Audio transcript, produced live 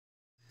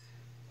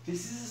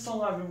This is a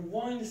song I've been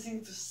wanting to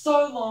sing for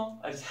so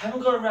long, I just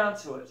haven't got around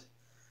to it.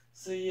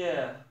 So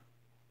yeah.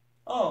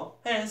 Oh,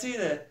 hey, I see you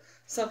there.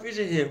 Sup,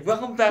 Vijay here.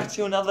 Welcome back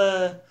to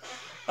another,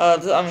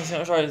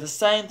 the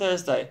same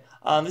Thursday.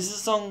 This is a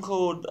song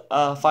called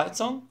Fight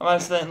Song. I might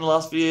have said that in the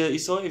last video that you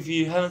saw. If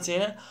you haven't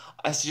seen it,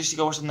 I suggest you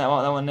go watch that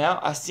one now.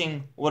 I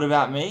sing What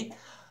About Me.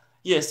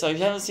 Yeah, so if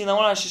you haven't seen that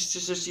one, I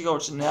suggest you go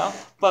watch it now.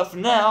 But for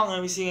now, I'm going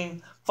to be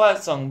singing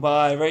Fight Song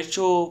by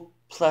Rachel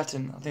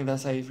Platten. I think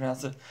that's how you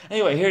pronounce it.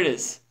 Anyway, here it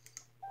is.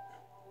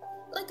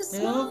 Like a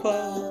small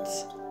boat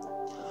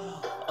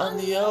on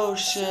the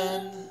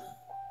ocean,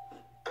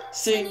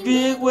 seeing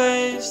big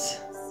waves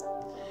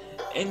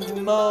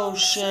into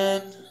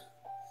motion.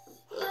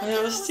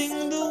 I was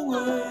singing the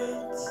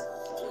words,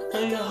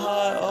 letting your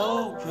heart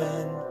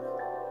open,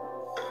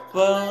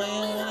 but only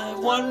have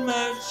one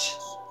match,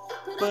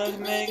 but I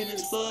can make an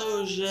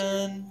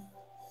explosion.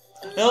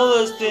 And all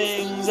those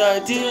things I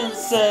didn't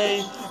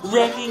say,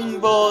 wrecking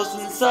balls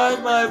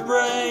inside my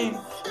brain.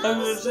 I'm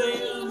gonna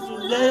say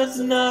last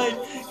night,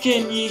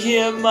 can you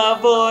hear my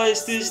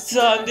voice this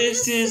time?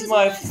 This is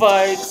my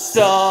fight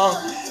song.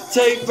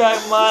 Take back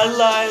my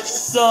life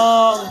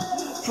song.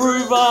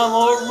 Prove I'm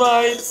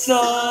alright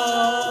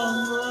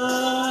song.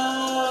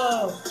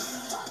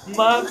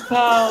 My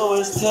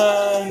power's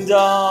turned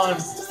on.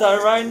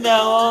 Start right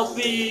now, I'll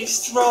be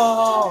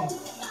strong.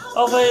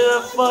 I'll play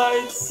the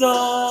fight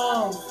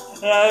song.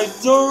 And I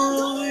don't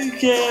really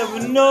care,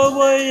 but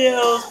nobody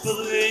else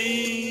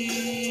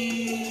believes.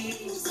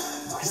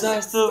 Cause I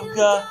still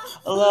got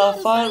a lot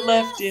of fight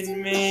left in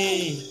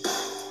me.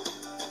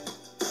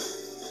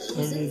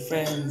 100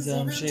 friends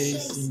I'm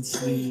chasing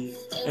sleep.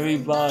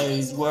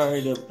 Everybody's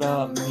worried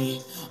about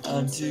me.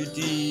 I'm too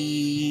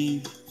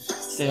deep.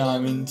 Say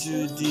I'm in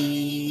too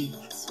deep.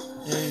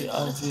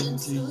 I've been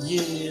 2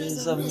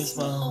 years, I miss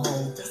my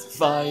home.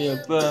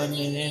 Fire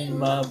burning in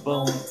my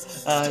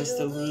bones. I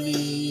still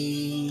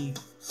believe.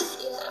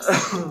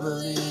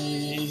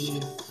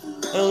 Believe.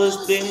 All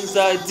those things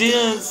I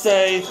didn't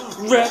say,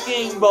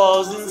 wrecking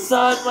balls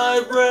inside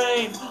my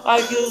brain.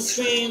 I could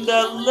scream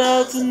that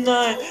loud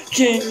tonight.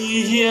 Can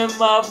you hear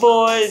my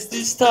voice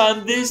this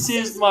time? This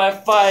is my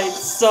fight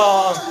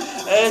song.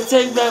 And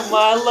take back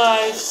my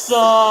life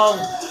song.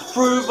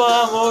 Prove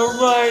I'm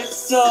alright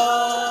song.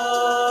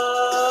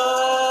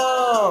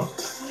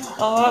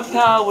 All my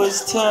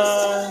power's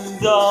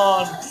turned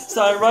on.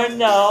 So right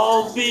now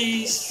I'll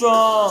be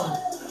strong.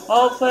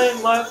 I'll play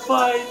my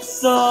fight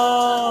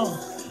song.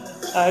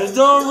 I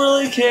don't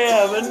really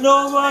care, but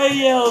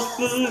nobody else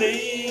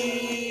believes.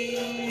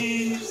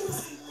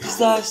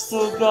 Cause I've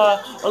still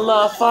got a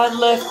lot of fight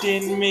left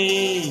in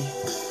me.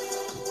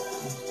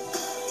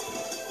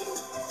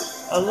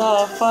 A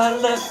lot of fight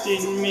left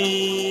in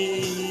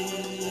me.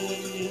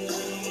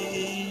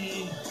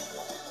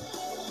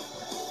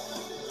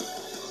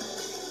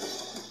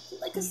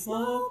 Like a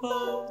small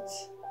boat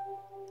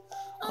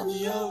on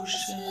the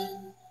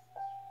ocean,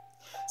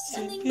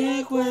 sending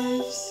big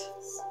waves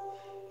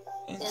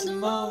into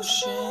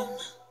motion.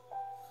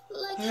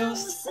 Like a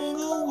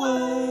single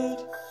word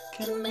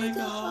can make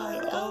a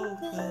heart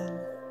open,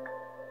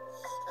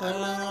 but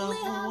I only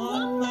have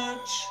one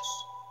match,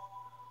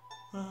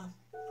 but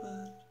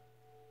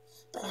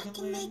I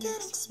can make an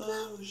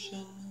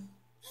explosion.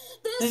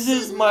 This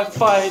is my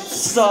fight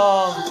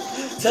song.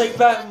 Take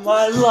back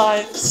my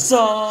life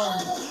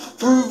song.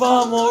 Prove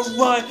I'm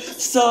alright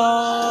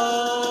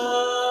song.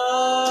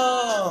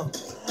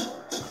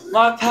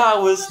 My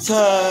power's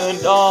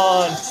turned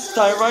on.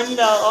 Start right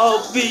now,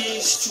 I'll be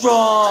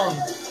strong.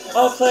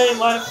 I'll play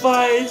my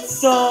fight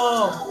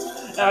song.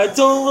 I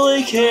don't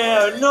really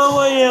care,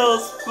 nobody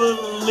else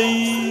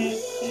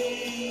believes.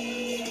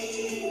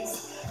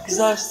 Cause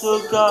I've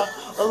still got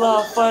a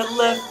lot of fight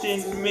left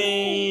in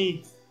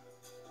me.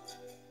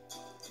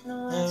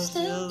 I've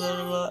still got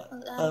a lot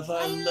of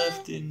fight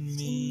left in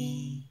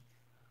me.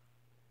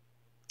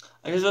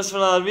 I guess that's for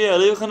another video.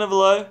 Leave a comment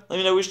below. Let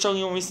me know which song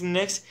you want me to sing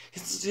next.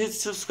 Hit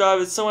subscribe.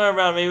 It's somewhere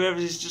around me. Wherever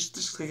it is,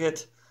 just click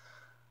it.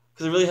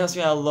 Because it really helps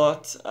me out a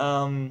lot.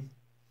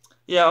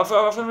 Yeah, I've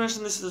got to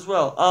mention this as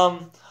well.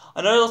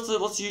 I know lots of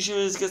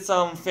YouTubers get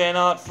some fan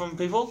art from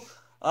people.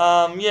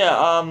 I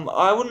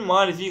wouldn't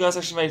mind if you guys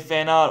actually made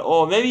fan art.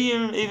 Or maybe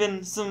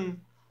even some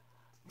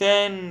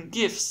fan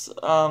gifs.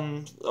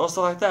 Or stuff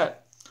like that.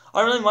 I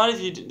don't really mind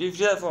if you do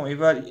that for me,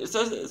 but it's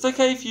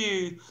okay if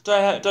you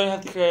don't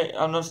have to create.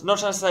 I'm not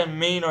trying to say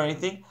mean or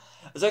anything.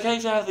 It's okay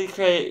if you have the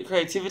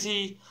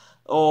creativity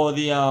or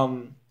the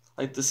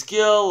like the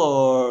skill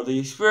or the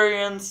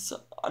experience.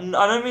 I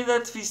don't mean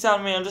that to be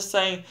sound mean. I'm just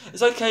saying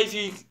it's okay if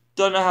you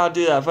don't know how to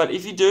do that. But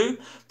if you do,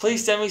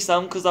 please send me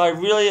some because I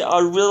really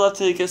love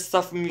to get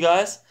stuff from you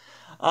guys.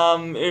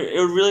 It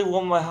would really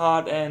warm my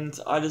heart, and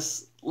I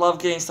just love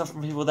getting stuff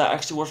from people that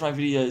actually watch my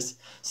videos.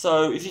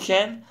 So if you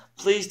can,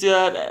 please do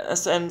that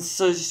and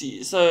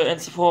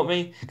support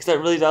me because that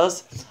really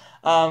does.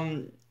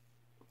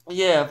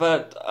 Yeah,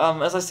 but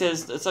as I said,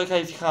 it's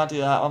okay if you can't do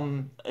that.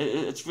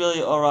 It's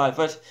really alright.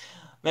 But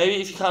maybe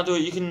if you can't do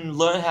it, you can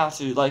learn how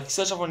to. Like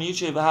search up on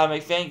YouTube how to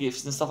make fan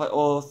gifs and stuff like,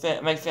 or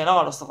make fan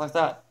art or stuff like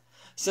that.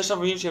 search up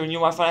on YouTube and you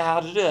might find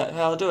out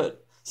how to do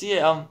it. So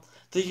yeah,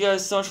 thank you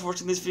guys so much for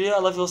watching this video. I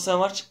love you all so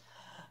much.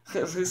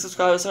 Click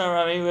subscribe, somewhere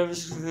around me,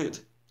 whoever's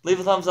leave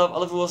a thumbs up. I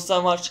love you all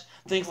so much.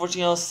 Thank you for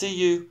watching. I'll see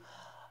you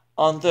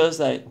on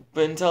Thursday.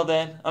 But until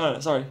then, oh no,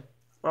 sorry.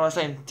 What am I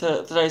saying?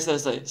 Today's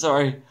Thursday.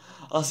 Sorry.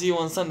 I'll see you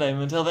on Sunday.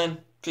 But until then,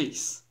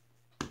 peace.